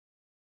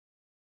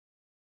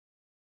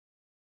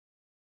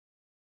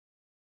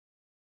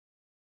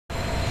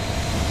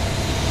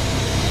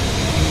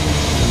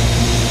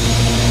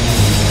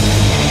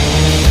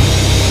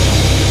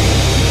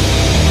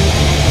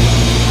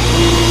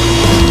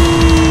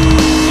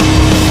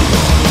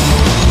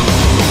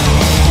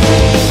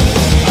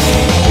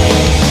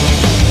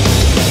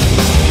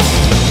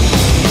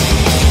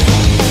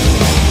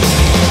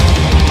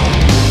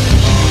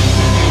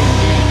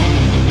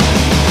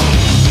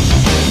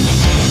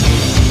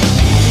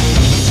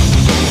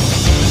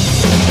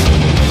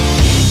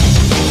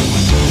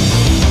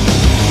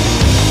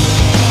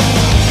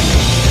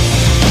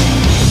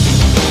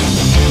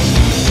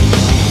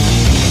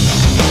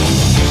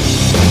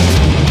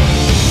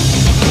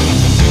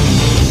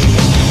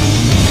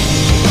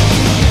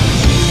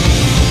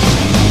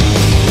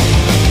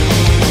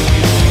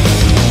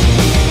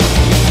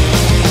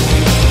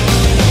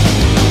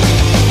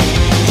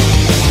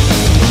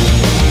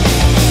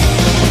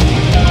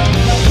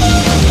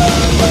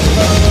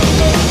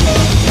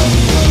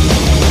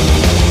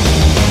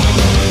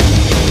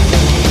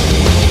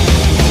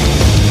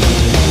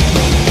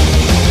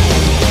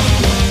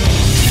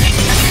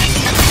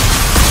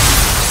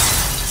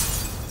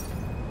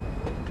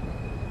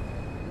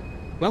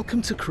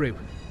Welcome to Crewe,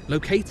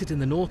 located in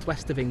the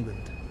northwest of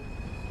England.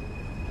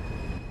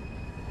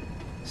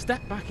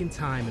 Step back in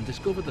time and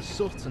discover the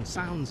soot and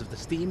sounds of the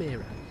steam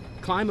era.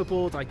 Climb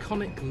aboard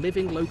iconic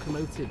living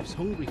locomotives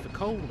hungry for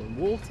coal and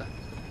water,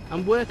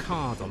 and work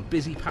hard on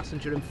busy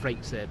passenger and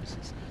freight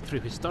services through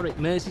historic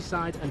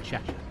Merseyside and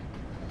Cheshire.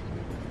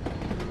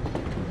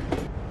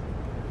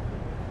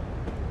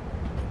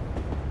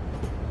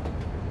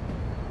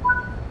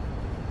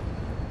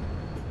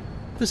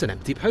 There's an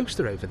empty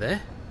poster over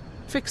there.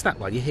 Fix that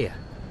while you're here.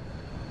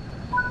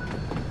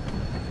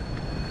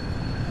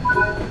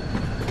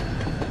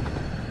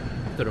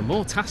 There are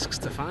more tasks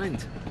to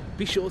find.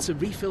 Be sure to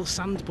refill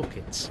sand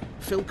buckets,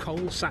 fill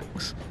coal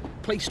sacks,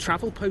 place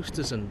travel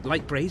posters and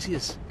light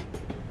braziers.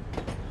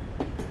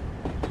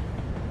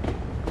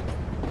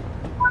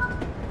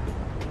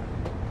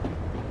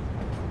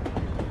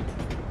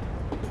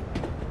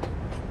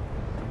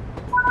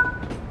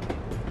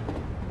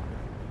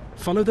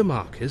 Follow the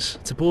markers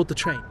to board the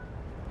train.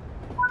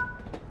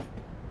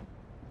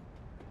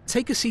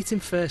 Take a seat in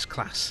first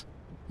class.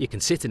 You can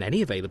sit in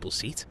any available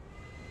seat.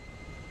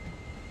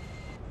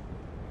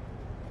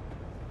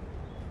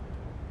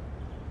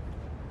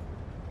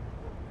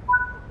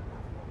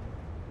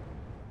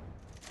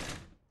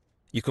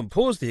 You can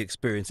pause the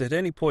experience at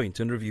any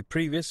point and review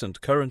previous and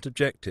current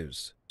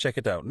objectives. Check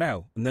it out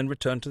now and then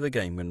return to the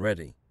game when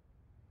ready.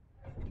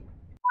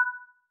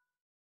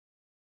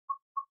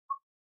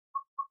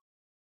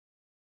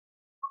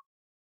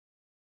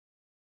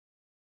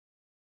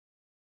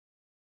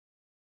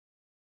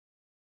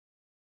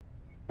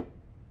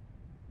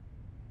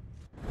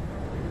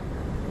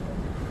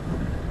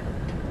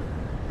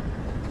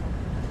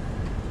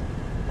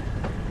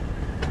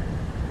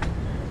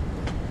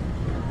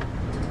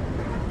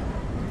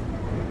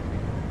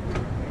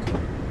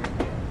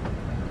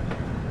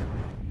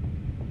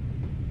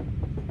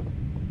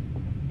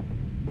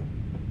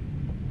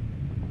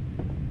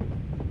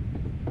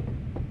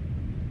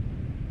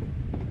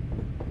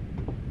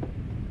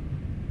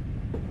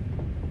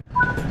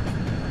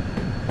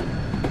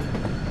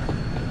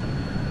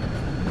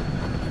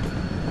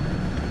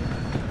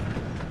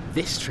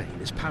 This train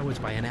is powered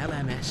by an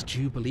LMS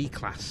Jubilee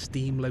class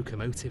steam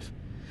locomotive.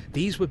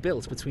 These were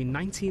built between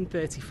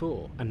 1934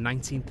 and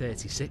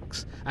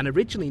 1936 and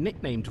originally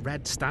nicknamed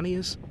Red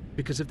Staniers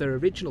because of their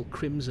original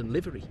crimson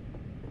livery,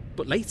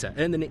 but later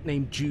earned the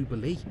nickname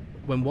Jubilee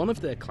when one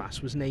of their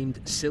class was named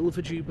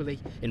Silver Jubilee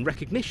in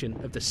recognition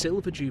of the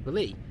Silver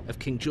Jubilee of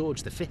King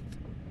George V.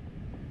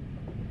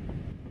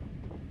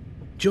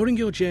 During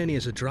your journey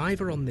as a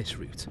driver on this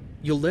route,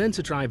 you'll learn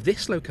to drive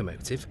this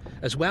locomotive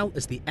as well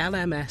as the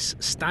LMS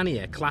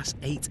Stanier Class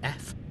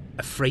 8F,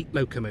 a freight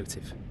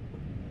locomotive.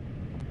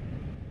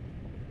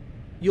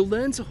 You'll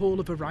learn to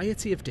haul a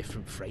variety of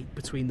different freight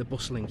between the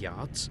bustling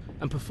yards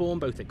and perform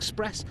both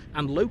express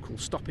and local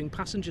stopping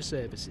passenger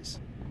services.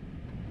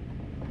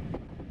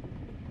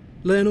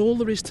 Learn all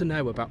there is to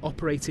know about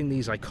operating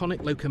these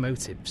iconic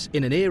locomotives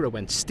in an era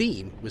when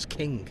steam was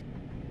king.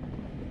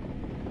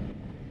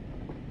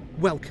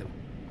 Welcome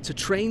to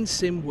Train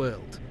Sim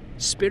World,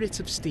 Spirit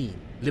of Steam,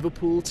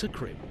 Liverpool to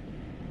Crewe.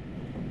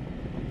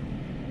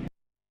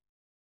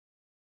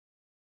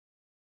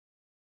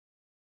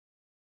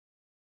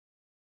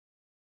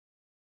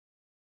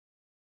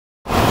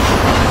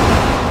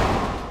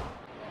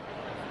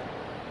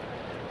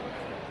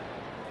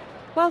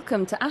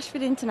 Welcome to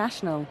Ashford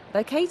International,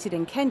 located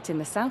in Kent in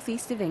the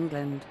southeast of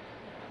England.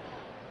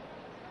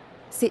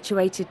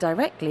 Situated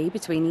directly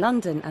between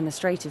London and the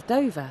Strait of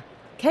Dover,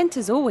 Kent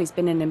has always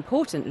been an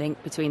important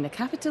link between the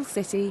capital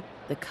city,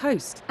 the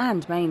coast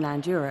and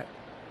mainland Europe.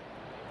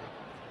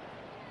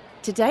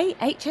 Today,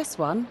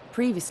 HS1,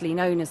 previously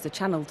known as the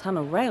Channel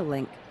Tunnel Rail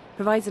Link,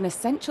 provides an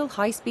essential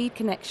high-speed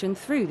connection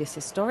through this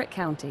historic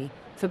county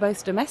for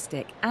both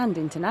domestic and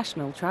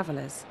international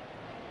travellers.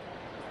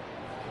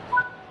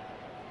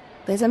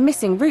 There's a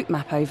missing route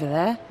map over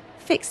there.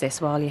 Fix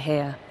this while you're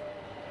here.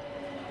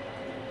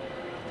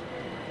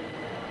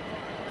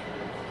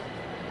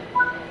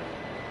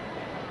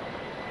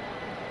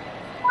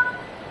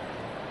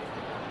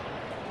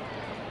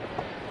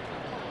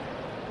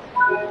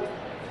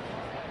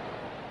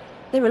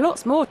 There are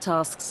lots more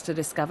tasks to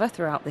discover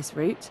throughout this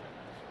route.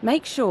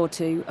 Make sure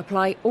to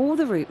apply all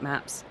the route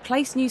maps,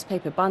 place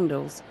newspaper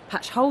bundles,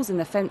 patch holes in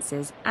the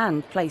fences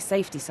and place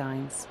safety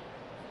signs.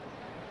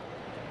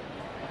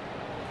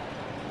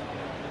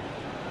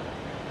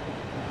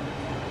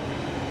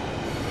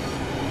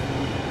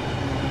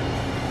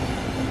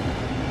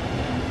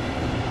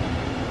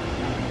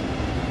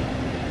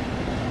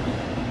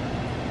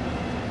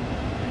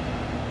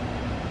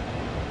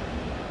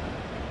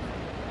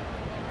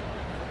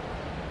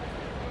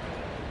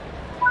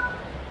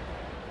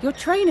 Your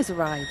train has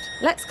arrived.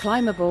 Let's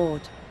climb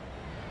aboard.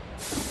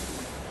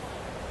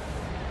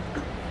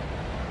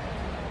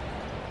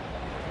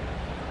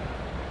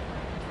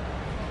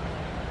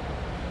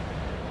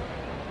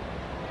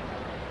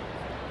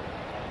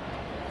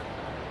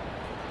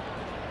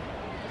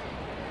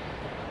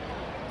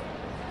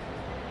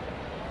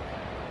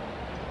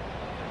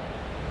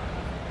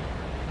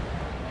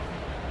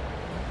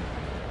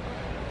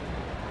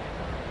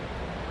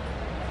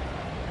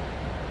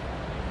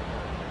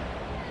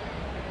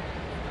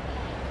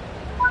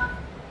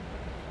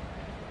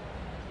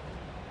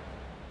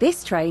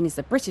 This train is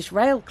the British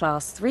Rail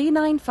Class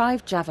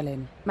 395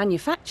 Javelin,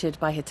 manufactured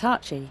by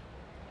Hitachi.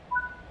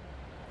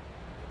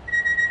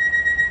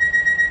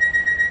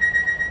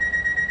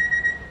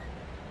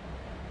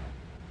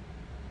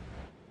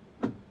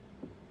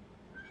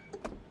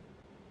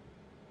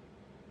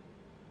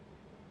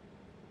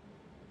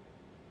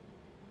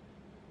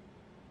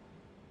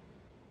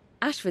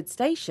 Ashford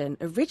Station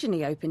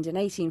originally opened in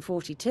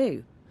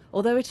 1842,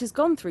 although it has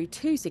gone through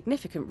two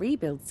significant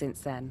rebuilds since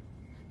then.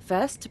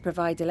 First to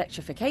provide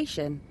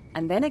electrification,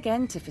 and then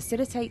again to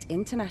facilitate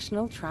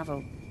international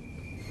travel.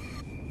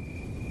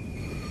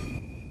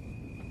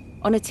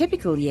 On a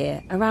typical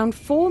year, around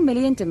 4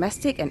 million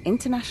domestic and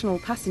international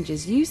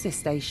passengers use this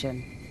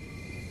station.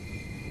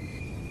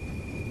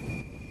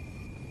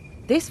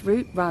 This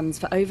route runs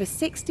for over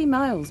 60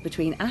 miles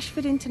between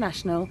Ashford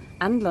International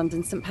and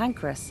London St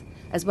Pancras,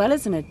 as well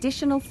as an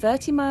additional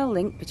 30-mile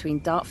link between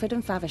Dartford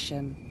and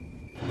Faversham.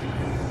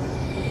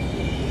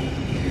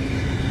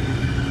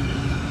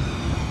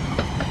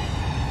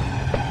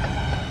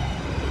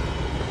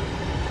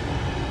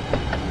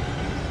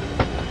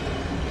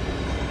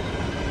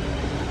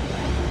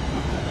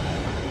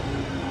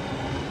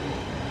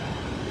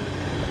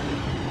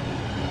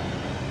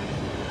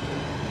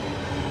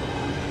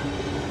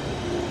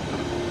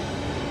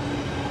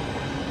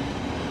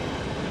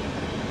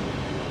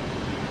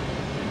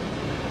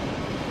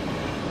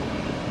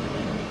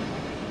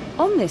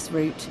 On this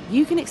route,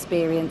 you can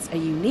experience a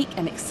unique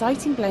and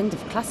exciting blend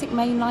of classic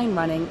mainline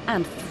running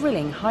and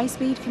thrilling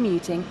high-speed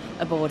commuting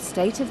aboard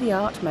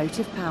state-of-the-art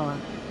motive power.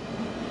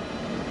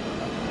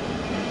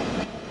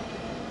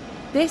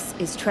 This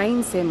is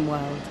Train Sim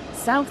World,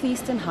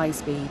 Southeastern High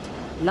Speed,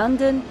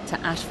 London to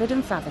Ashford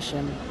and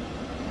Faversham.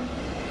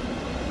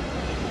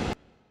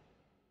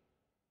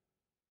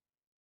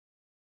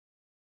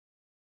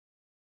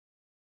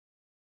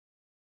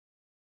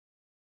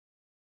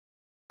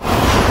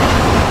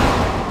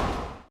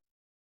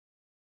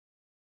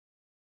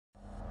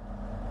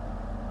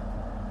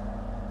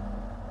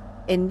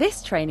 In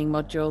this training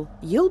module,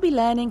 you'll be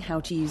learning how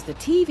to use the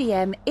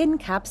TVM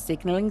in-cab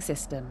signalling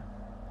system.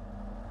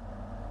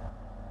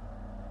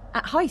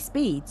 At high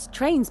speeds,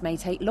 trains may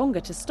take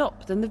longer to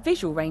stop than the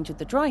visual range of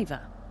the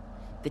driver.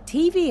 The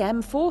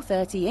TVM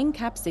 430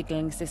 in-cab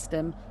signalling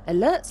system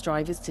alerts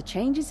drivers to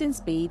changes in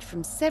speed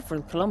from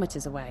several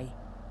kilometres away.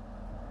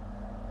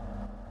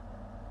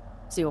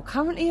 So you're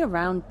currently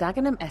around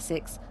Dagenham,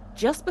 Essex,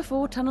 just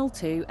before Tunnel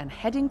 2 and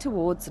heading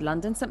towards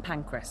London St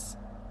Pancras.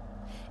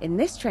 In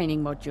this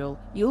training module,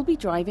 you'll be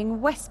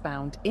driving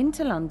westbound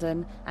into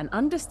London and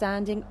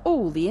understanding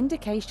all the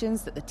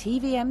indications that the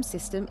TVM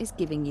system is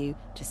giving you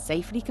to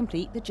safely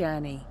complete the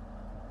journey.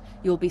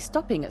 You'll be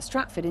stopping at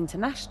Stratford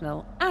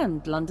International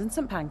and London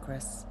St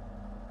Pancras.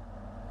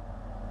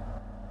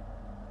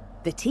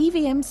 The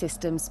TVM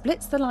system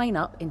splits the line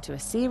up into a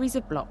series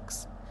of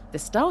blocks. The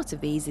start of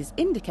these is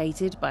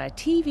indicated by a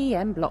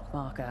TVM block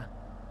marker.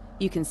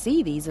 You can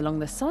see these along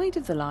the side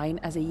of the line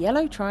as a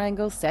yellow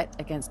triangle set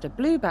against a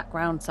blue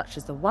background such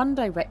as the one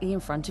directly in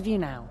front of you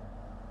now.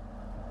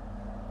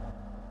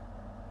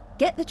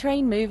 Get the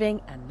train moving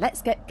and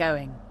let's get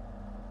going.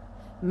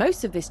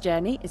 Most of this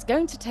journey is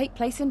going to take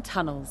place in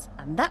tunnels,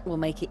 and that will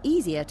make it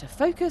easier to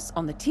focus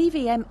on the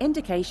TVM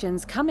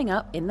indications coming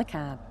up in the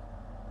cab.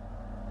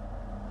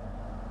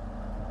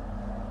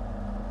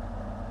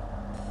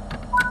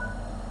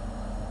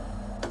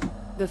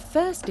 The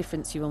first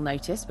difference you will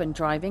notice when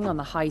driving on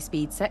the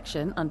high-speed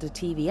section under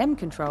TVM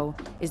control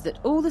is that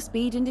all the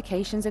speed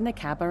indications in the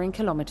cab are in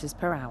kilometres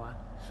per hour,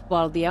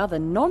 while the other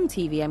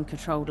non-TVM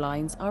controlled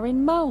lines are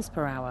in miles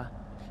per hour.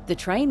 The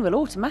train will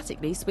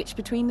automatically switch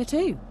between the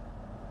two.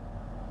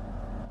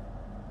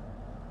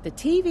 The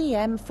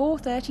TVM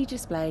 430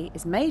 display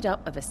is made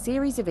up of a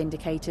series of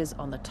indicators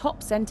on the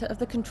top centre of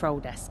the control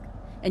desk,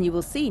 and you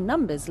will see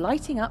numbers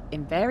lighting up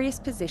in various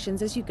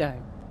positions as you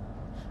go.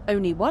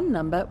 Only one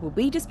number will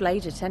be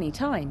displayed at any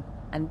time,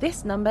 and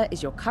this number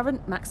is your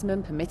current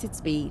maximum permitted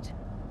speed.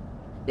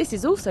 This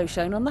is also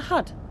shown on the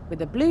HUD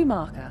with a blue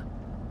marker.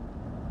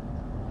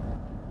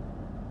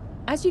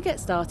 As you get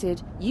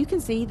started, you can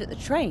see that the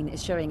train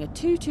is showing a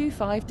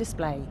 225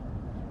 display,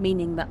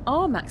 meaning that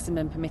our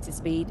maximum permitted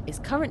speed is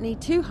currently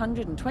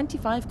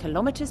 225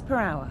 kilometres per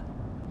hour.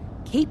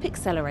 Keep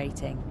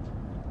accelerating.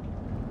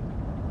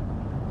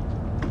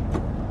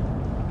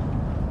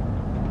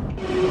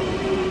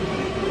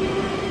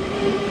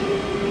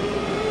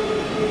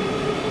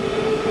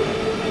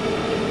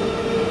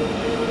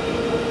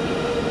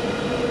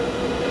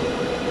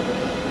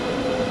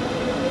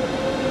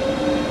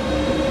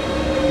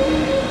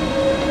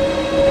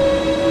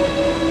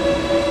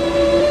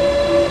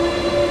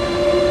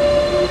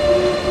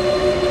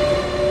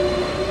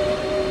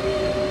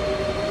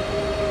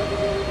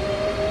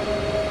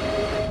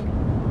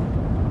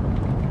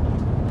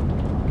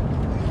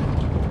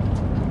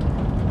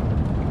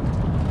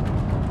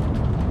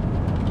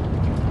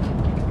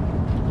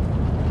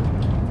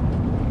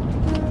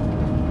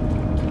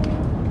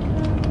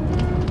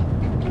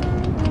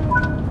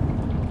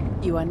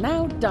 You are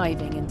now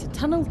diving into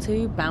Tunnel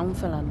 2 bound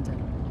for London.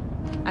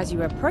 As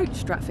you approach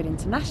Stratford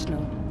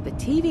International, the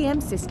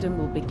TVM system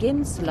will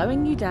begin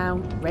slowing you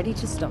down, ready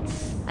to stop,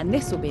 and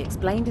this will be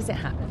explained as it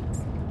happens.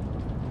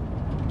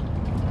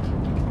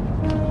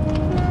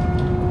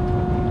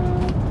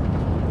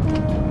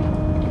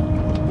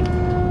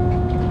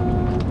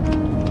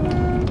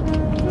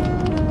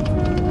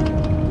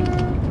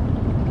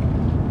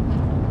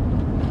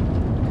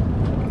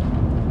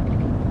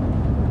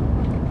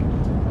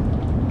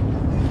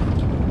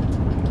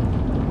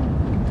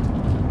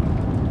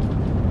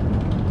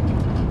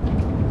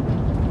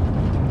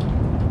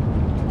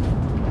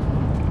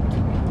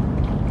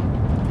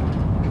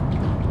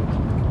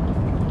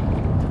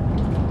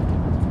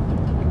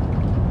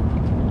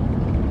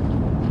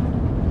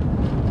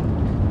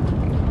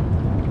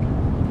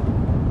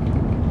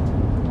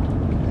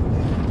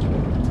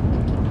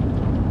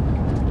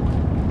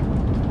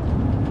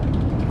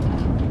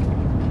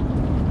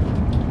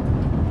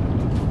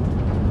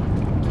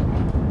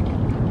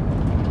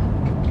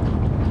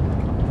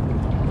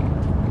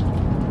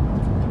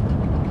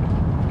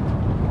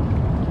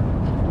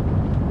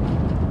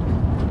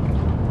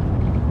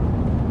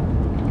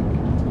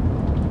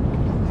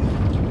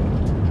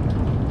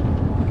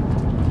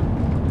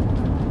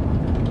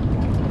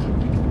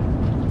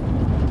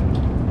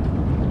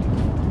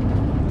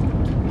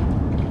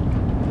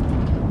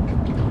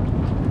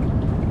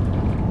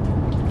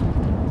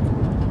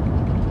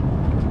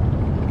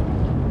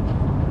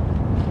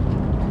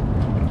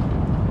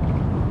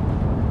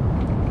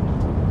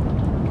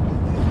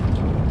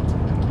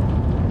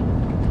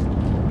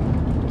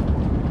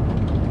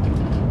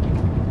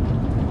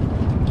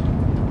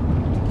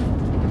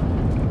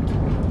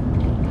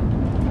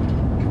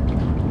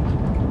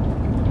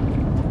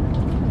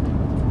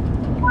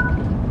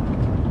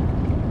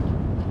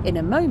 In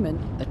a moment,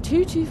 the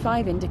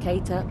 225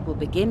 indicator will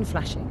begin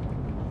flashing.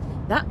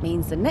 That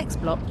means the next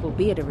block will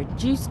be at a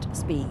reduced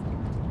speed.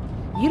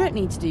 You don't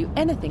need to do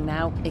anything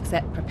now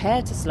except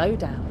prepare to slow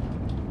down.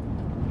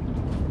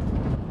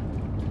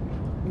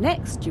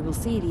 Next, you will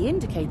see the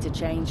indicator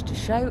change to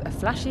show a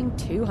flashing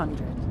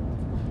 200.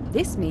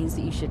 This means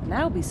that you should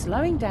now be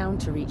slowing down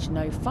to reach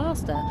no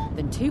faster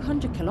than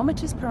 200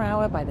 km per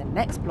hour by the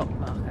next block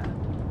marker.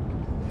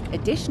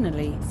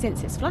 Additionally,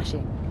 since it's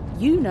flashing,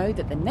 you know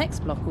that the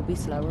next block will be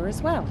slower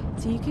as well,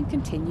 so you can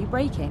continue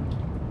braking.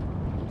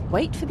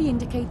 Wait for the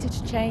indicator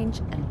to change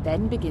and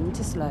then begin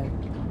to slow.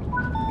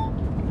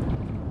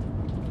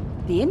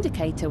 The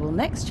indicator will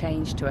next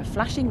change to a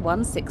flashing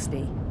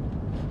 160.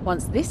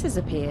 Once this has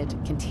appeared,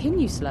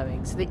 continue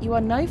slowing so that you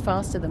are no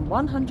faster than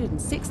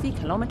 160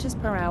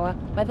 km per hour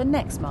by the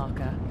next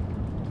marker.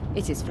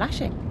 It is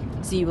flashing,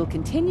 so you will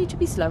continue to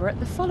be slower at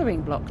the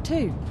following block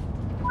too.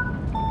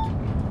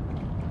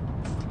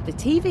 The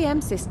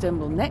TVM system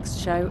will next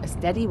show a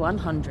steady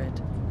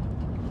 100.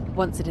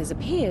 Once it has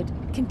appeared,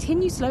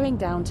 continue slowing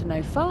down to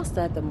no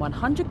faster than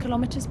 100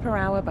 km per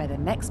hour by the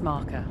next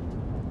marker.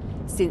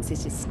 Since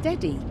it is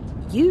steady,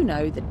 you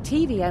know that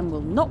TVM will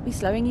not be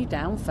slowing you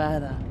down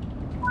further.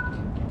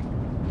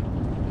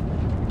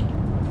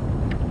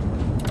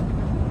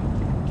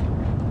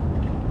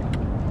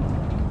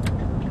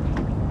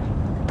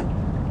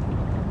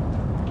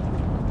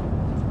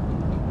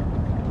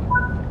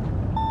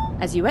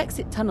 As you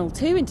exit Tunnel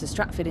 2 into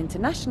Stratford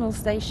International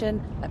Station,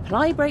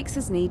 apply brakes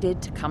as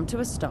needed to come to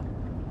a stop.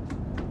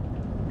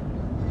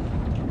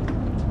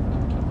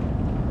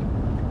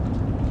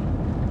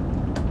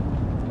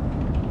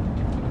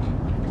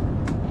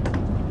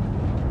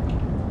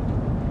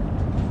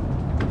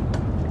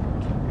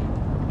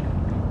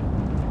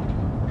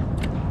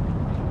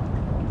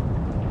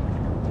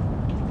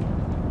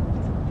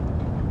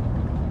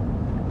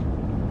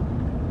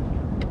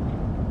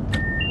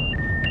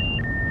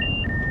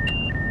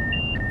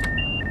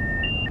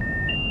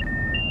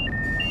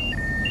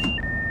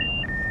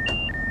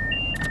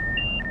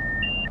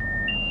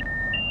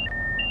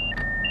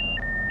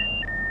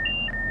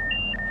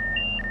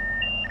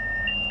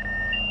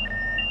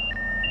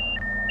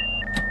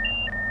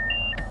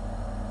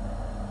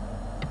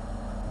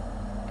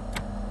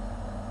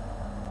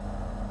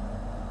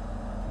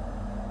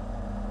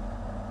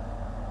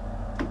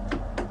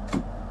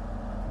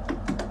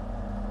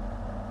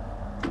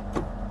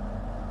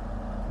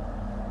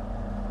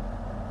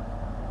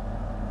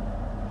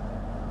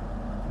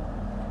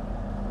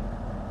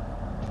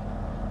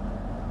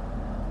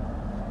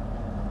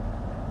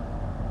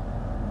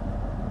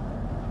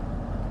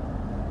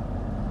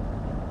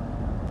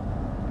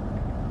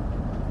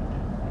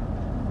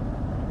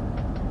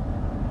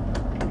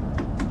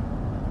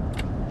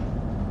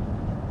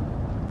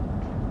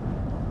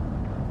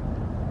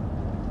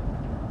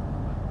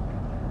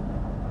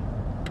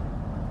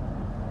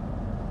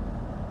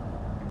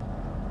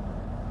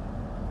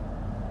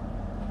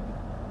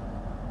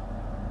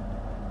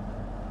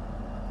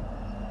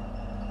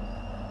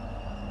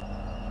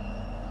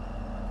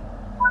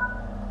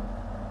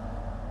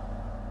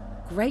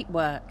 Great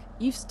work!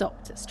 You've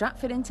stopped at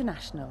Stratford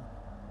International.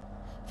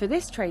 For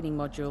this training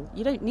module,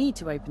 you don't need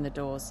to open the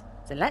doors,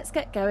 so let's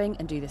get going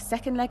and do the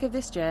second leg of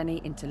this journey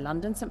into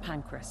London St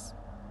Pancras.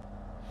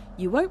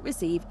 You won't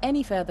receive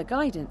any further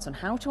guidance on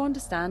how to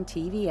understand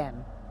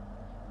TVM.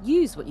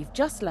 Use what you've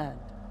just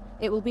learned.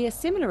 It will be a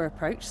similar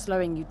approach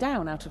slowing you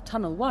down out of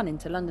Tunnel 1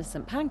 into London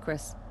St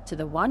Pancras to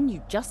the one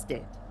you just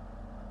did.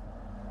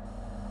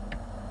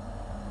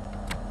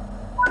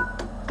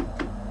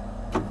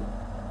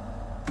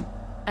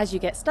 As you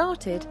get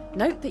started,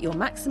 note that your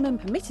maximum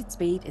permitted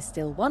speed is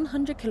still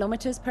 100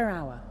 km per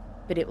hour,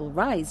 but it will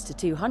rise to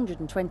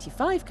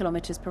 225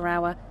 km per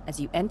hour as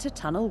you enter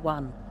Tunnel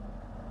 1.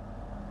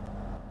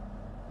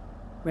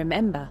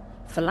 Remember,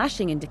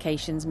 flashing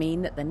indications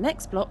mean that the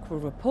next block will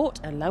report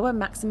a lower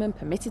maximum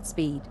permitted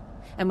speed,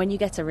 and when you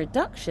get a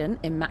reduction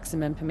in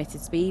maximum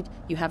permitted speed,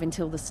 you have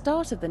until the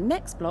start of the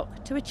next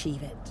block to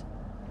achieve it.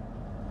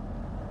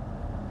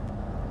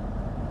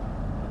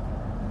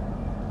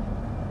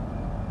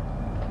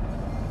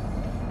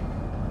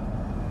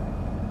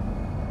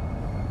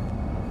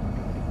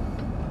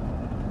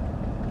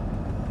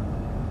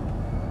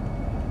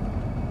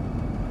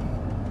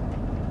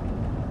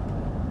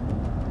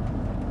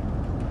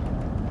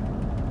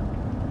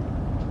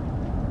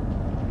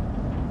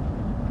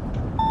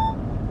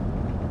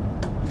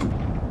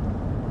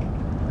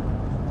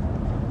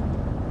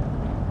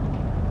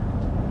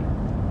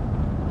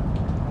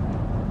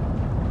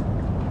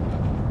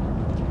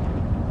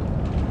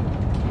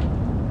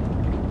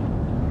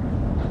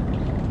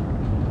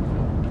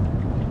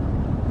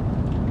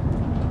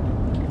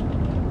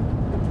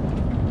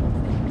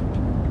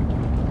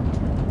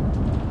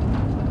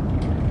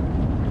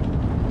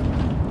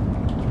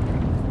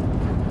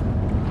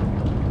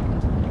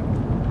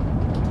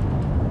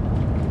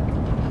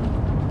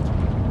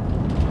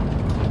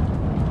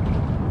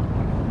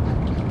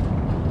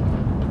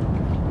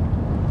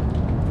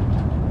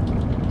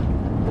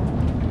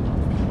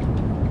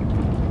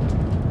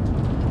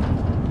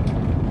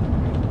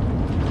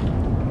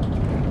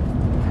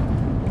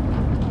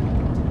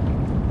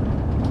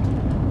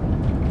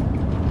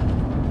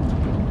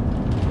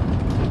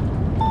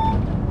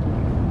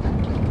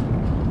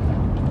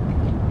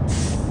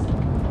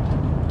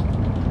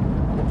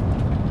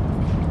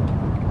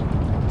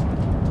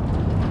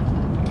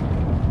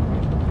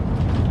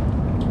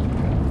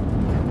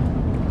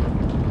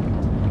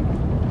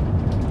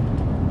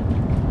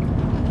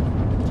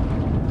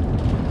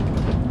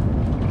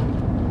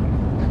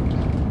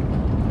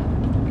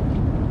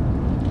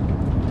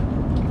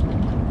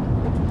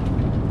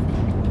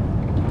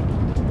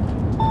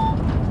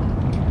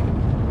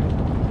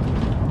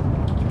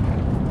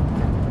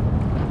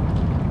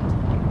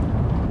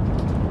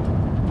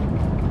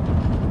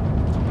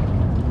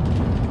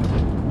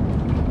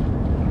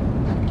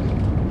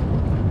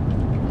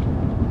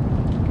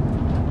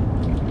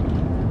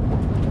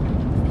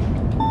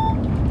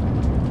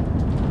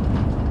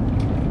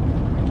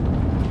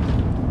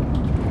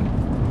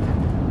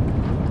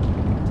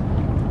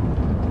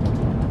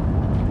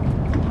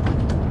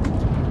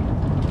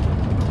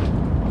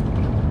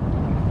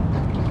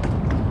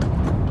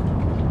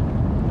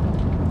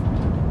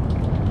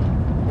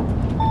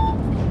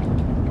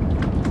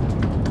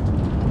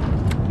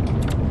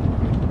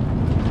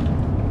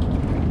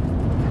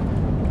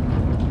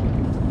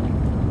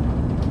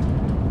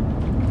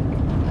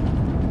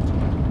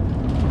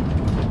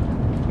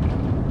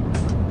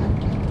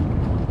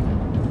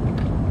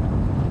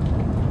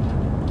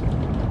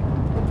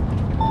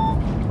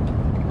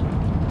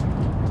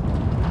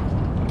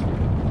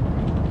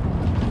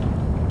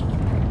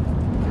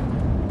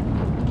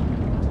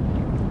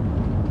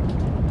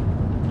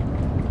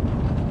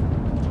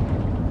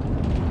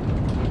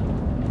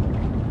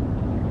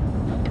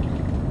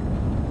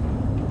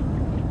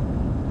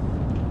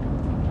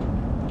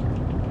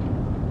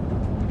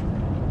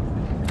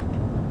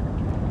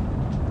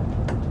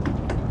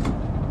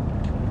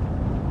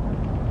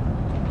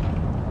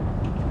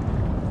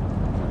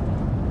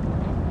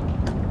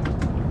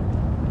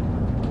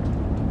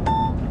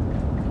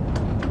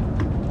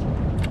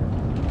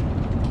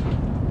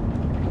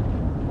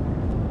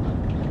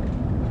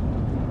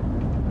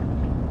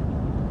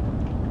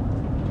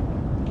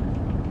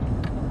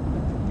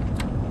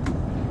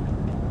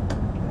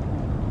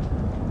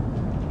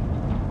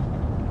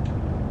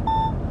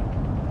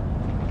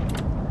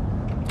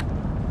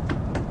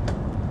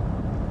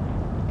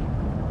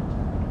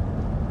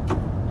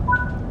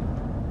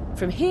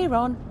 From here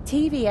on,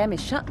 TVM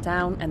is shut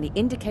down and the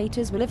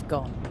indicators will have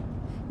gone.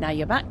 Now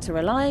you're back to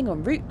relying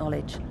on route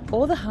knowledge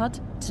or the HUD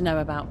to know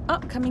about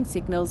upcoming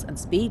signals and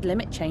speed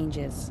limit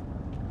changes.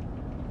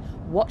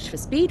 Watch for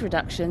speed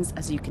reductions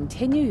as you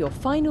continue your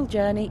final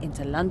journey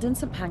into London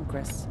St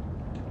Pancras.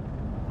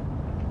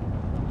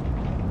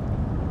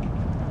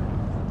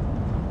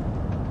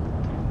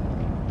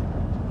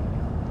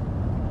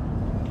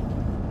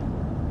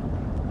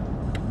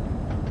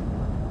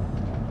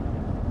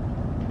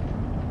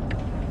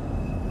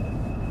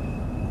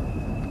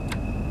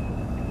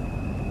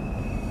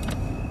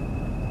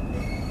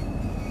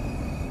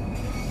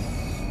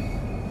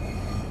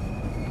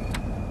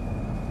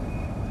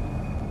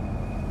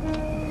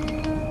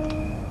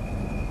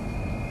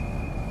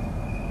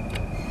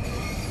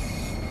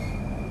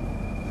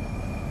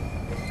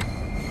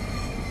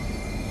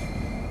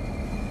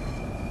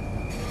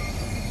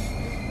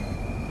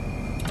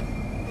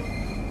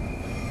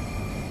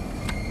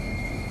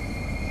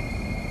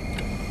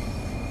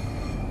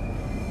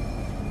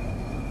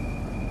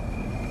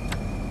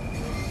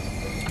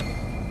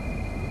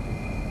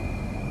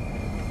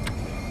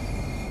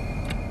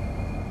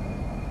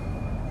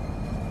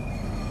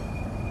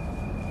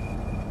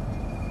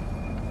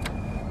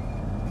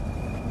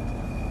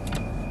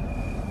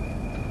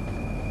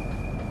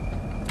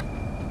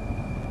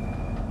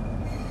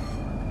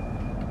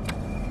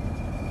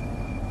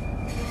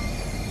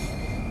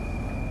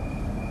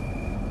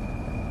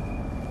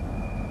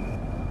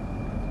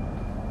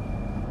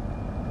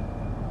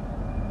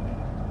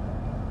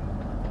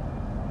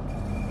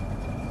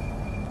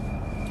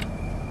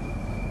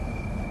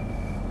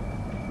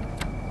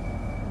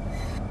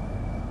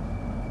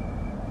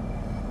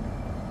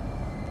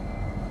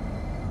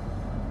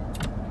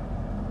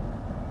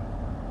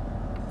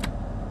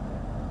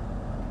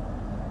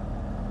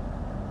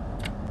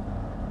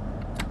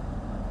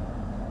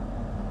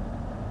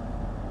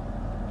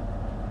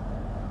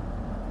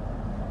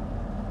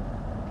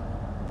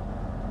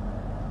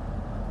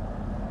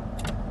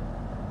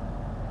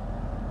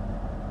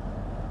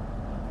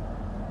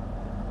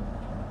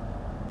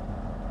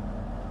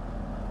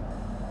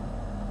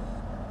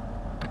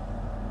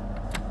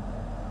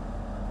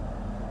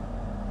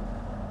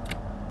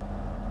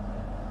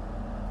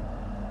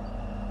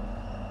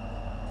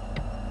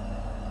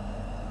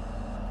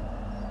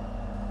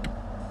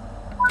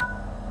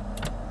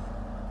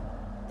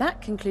 That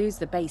concludes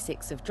the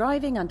basics of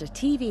driving under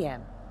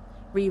TVM.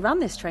 Rerun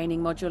this training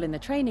module in the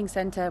training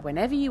centre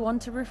whenever you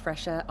want a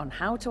refresher on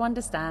how to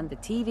understand the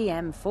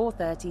TVM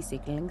 430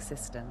 signalling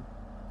system.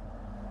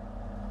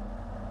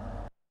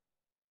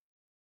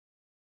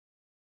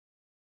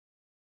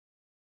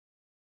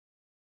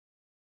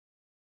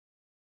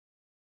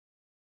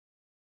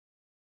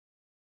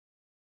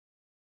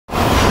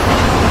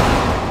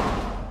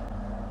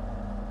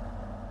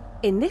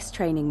 In this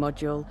training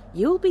module,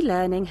 you'll be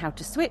learning how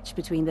to switch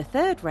between the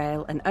third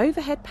rail and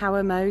overhead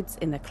power modes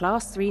in the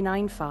Class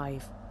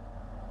 395.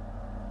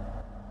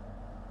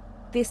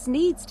 This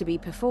needs to be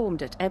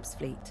performed at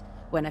Ebbsfleet,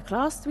 when a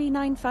Class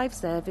 395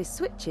 service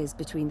switches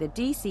between the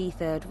DC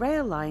third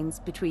rail lines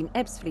between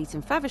Ebbsfleet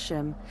and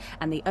Faversham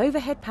and the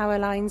overhead power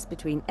lines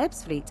between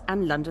Ebbsfleet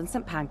and London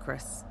St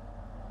Pancras.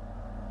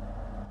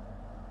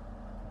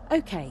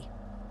 OK.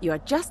 You are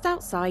just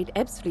outside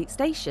Ebbsfleet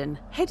Station,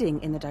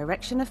 heading in the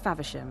direction of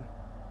Faversham.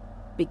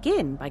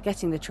 Begin by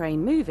getting the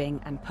train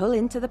moving and pull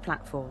into the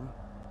platform.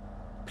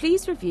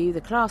 Please review the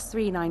Class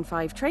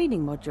 395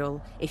 training module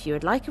if you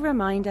would like a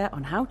reminder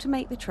on how to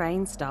make the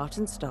train start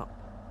and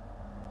stop.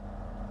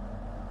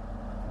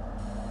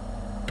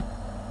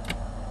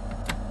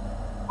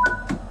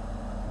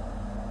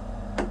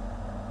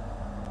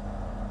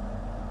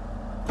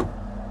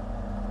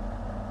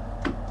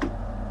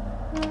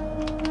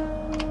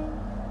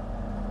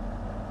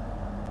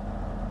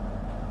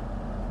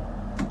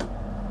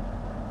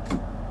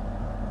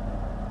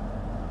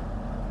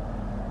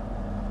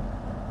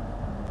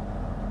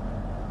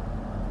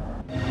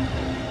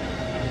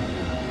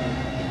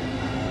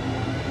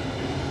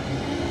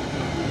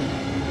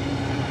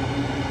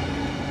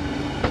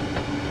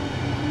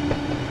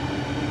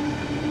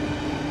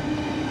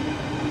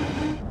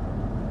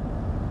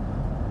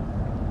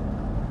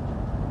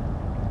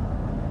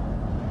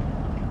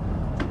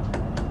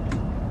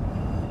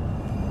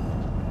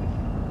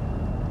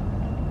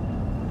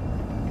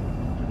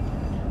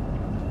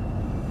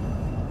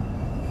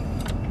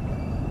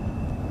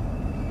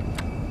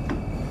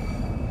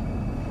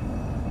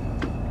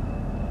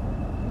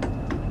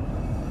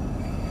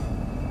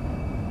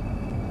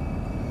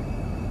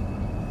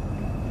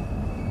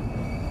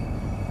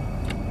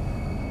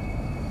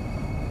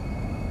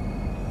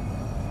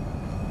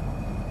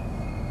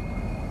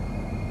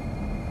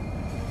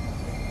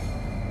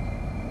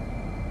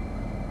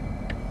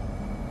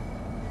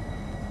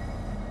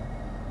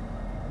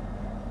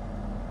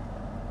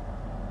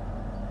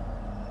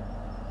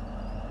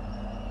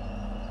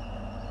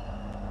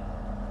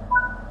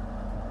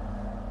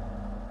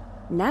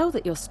 Now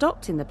that you're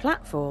stopped in the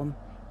platform,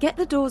 get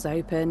the doors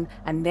open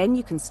and then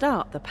you can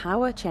start the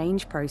power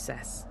change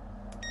process.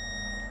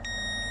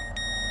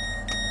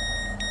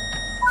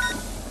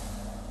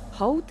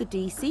 Hold the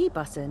DC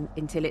button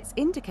until its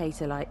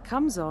indicator light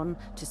comes on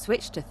to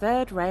switch to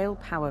third rail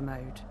power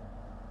mode.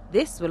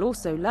 This will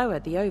also lower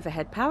the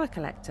overhead power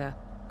collector,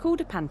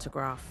 called a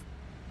pantograph.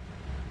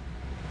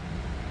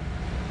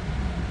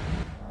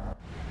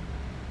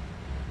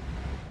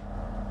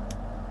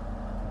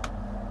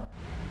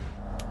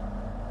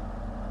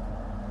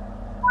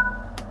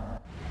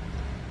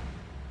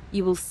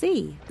 You will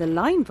see the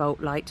line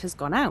volt light has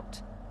gone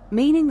out,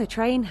 meaning the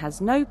train has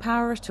no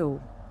power at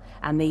all,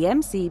 and the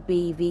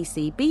MCB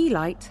VCB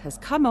light has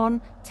come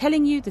on,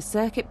 telling you the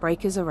circuit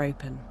breakers are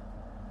open.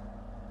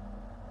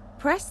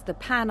 Press the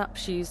pan up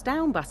shoes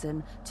down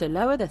button to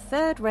lower the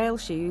third rail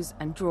shoes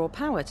and draw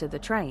power to the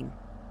train.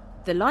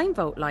 The line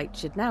volt light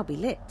should now be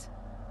lit.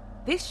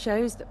 This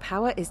shows that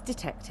power is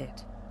detected.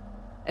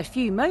 A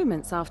few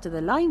moments after the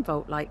line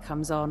volt light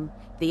comes on,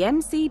 the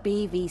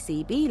MCB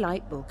VCB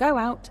light will go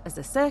out as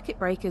the circuit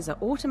breakers are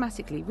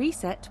automatically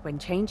reset when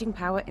changing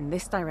power in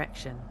this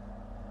direction.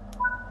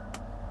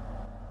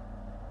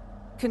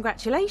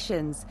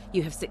 Congratulations!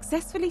 You have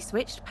successfully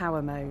switched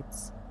power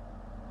modes.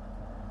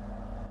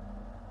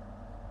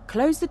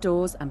 Close the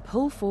doors and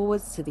pull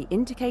forwards to the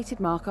indicated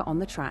marker on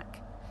the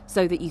track,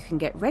 so that you can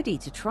get ready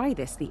to try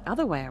this the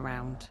other way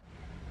around.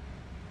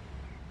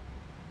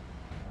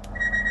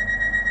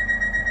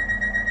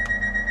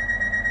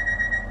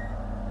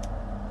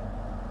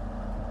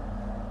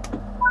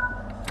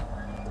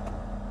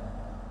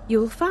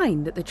 You'll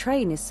find that the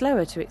train is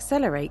slower to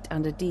accelerate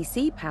under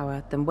DC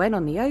power than when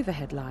on the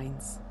overhead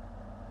lines.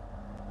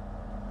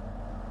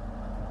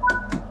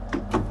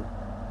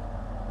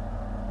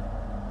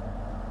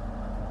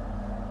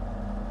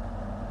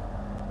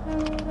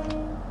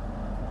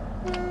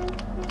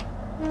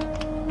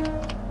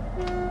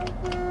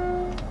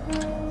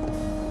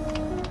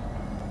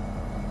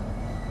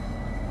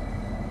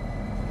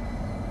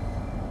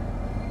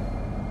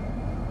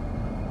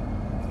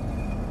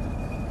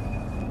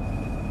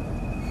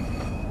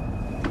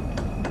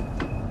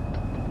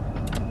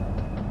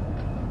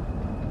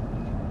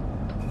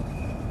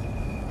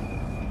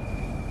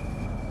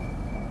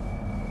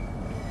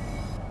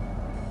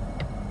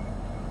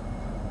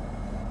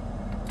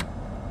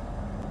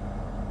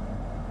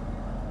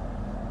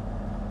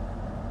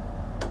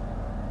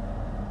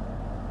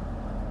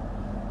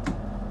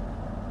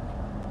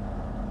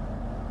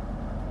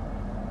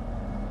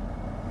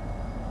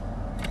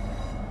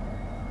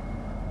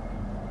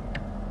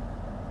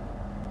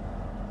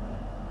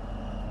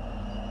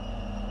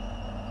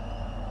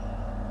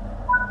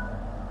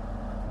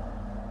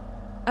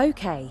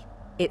 OK,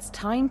 it's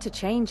time to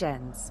change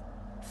ends.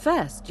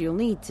 First, you'll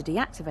need to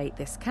deactivate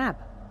this cab.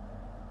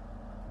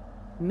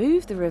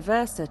 Move the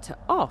reverser to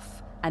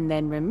off and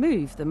then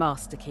remove the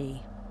master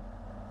key.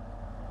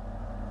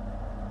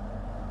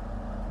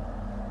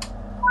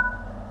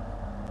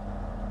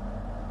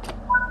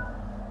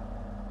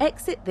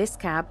 Exit this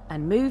cab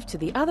and move to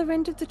the other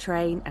end of the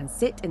train and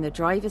sit in the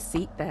driver's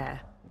seat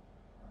there.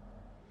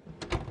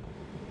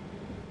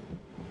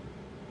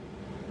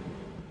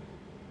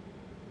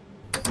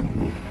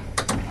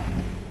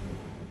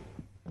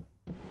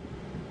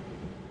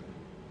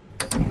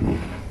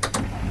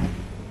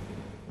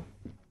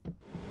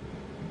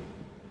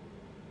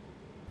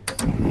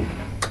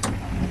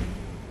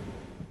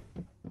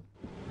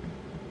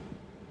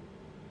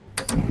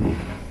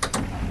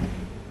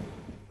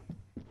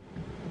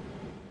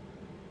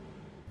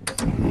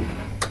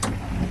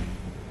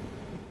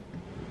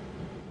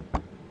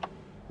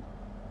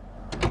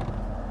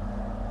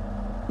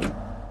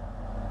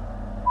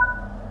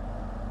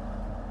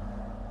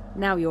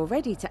 Now you're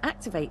ready to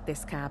activate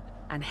this cab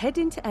and head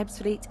into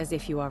Ebbsfleet as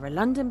if you are a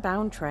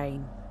London-bound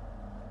train.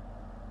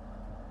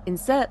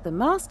 Insert the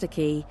master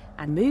key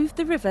and move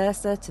the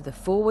reverser to the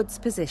forwards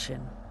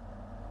position.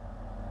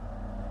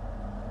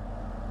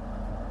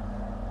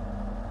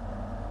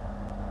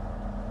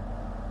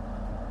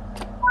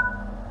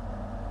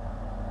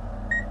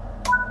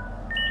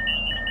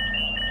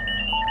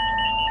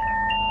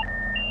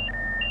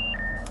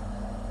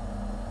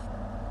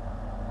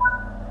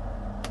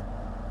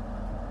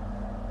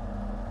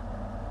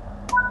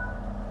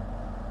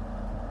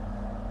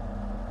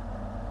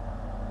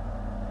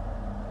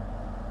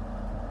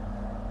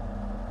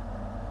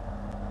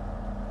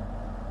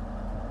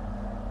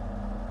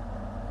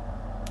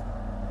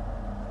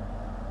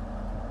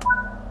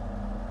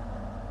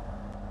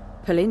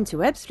 Pull into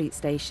Ebbsfleet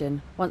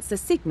station once the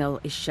signal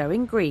is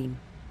showing green.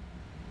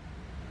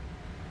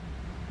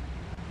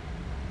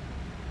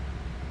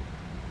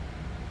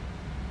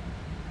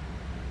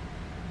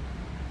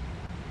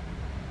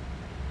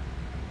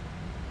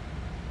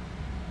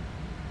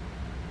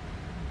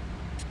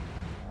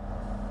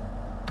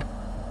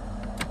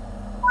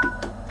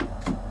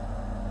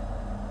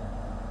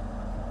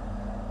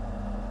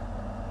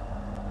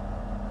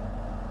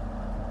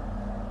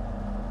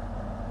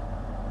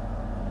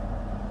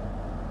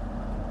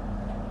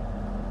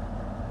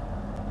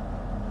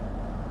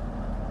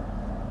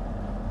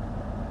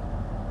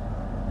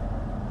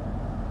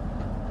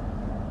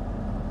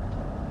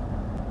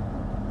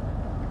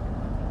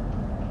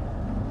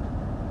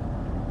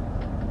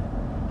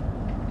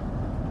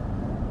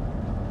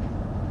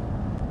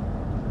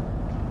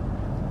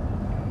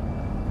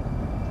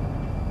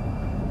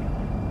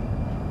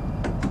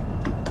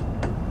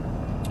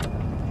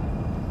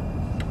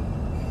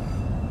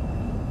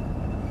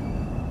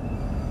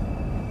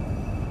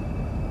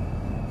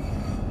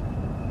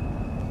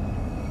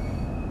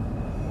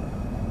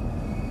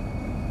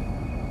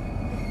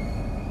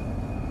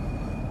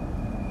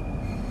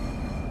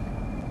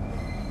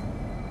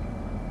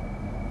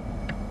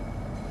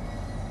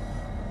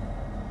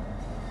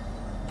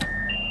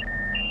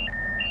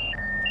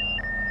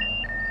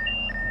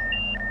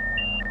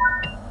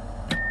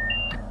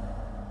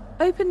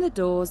 Open the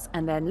doors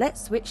and then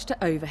let's switch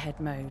to overhead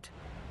mode.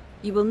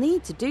 You will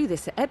need to do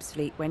this at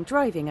Ebbsfleet when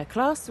driving a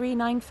Class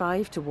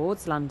 395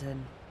 towards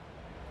London.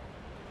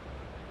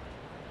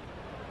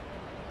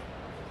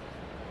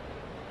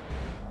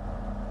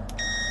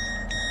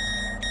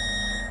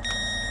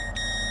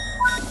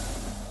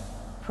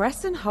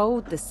 Press and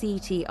hold the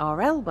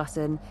CTRL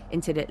button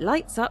until it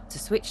lights up to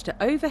switch to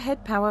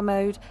overhead power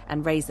mode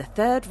and raise the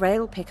third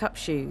rail pickup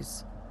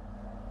shoes.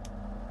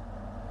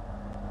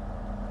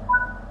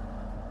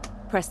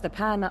 Press the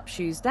pan up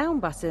shoes down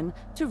button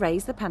to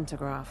raise the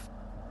pantograph.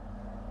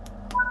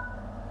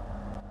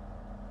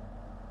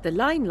 The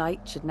line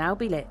light should now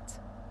be lit.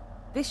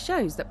 This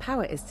shows that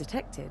power is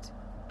detected.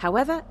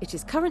 However, it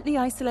is currently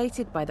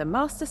isolated by the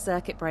Master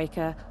Circuit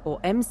Breaker, or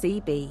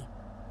MCB.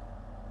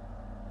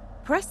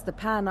 Press the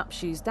pan up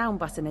shoes down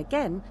button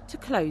again to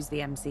close the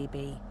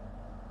MCB.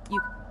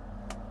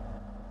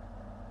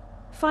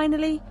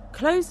 Finally,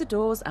 close the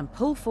doors and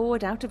pull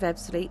forward out of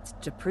Ebbsfleet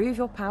to prove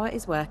your power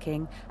is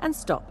working and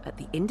stop at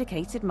the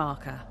indicated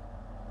marker.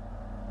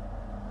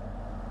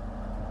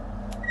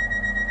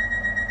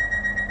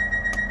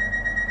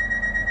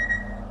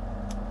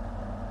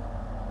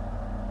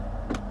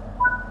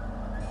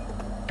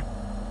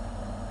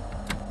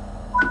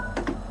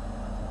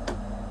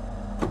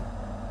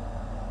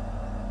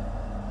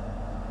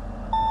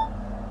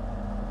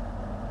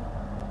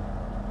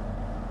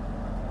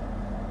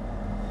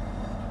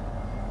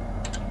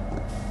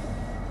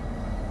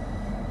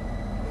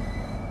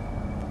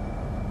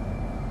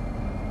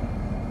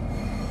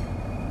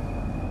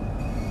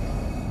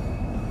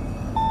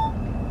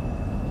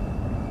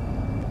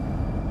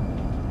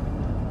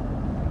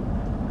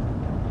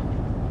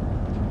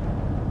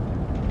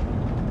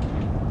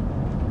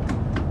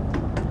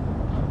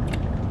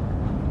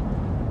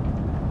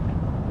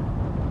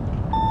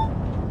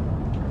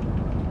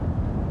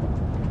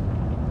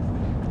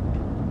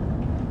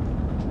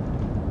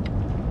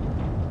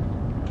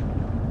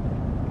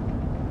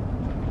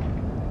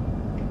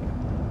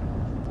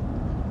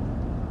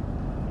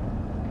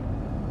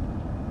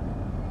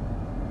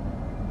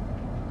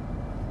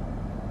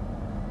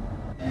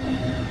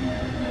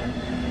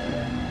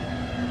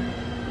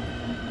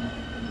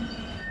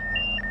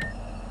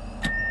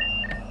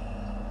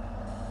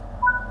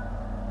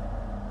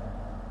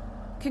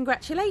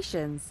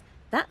 Congratulations!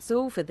 That's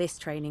all for this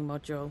training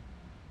module.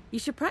 You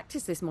should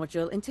practice this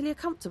module until you're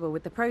comfortable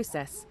with the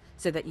process,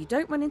 so that you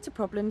don't run into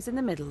problems in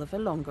the middle of a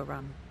longer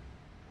run.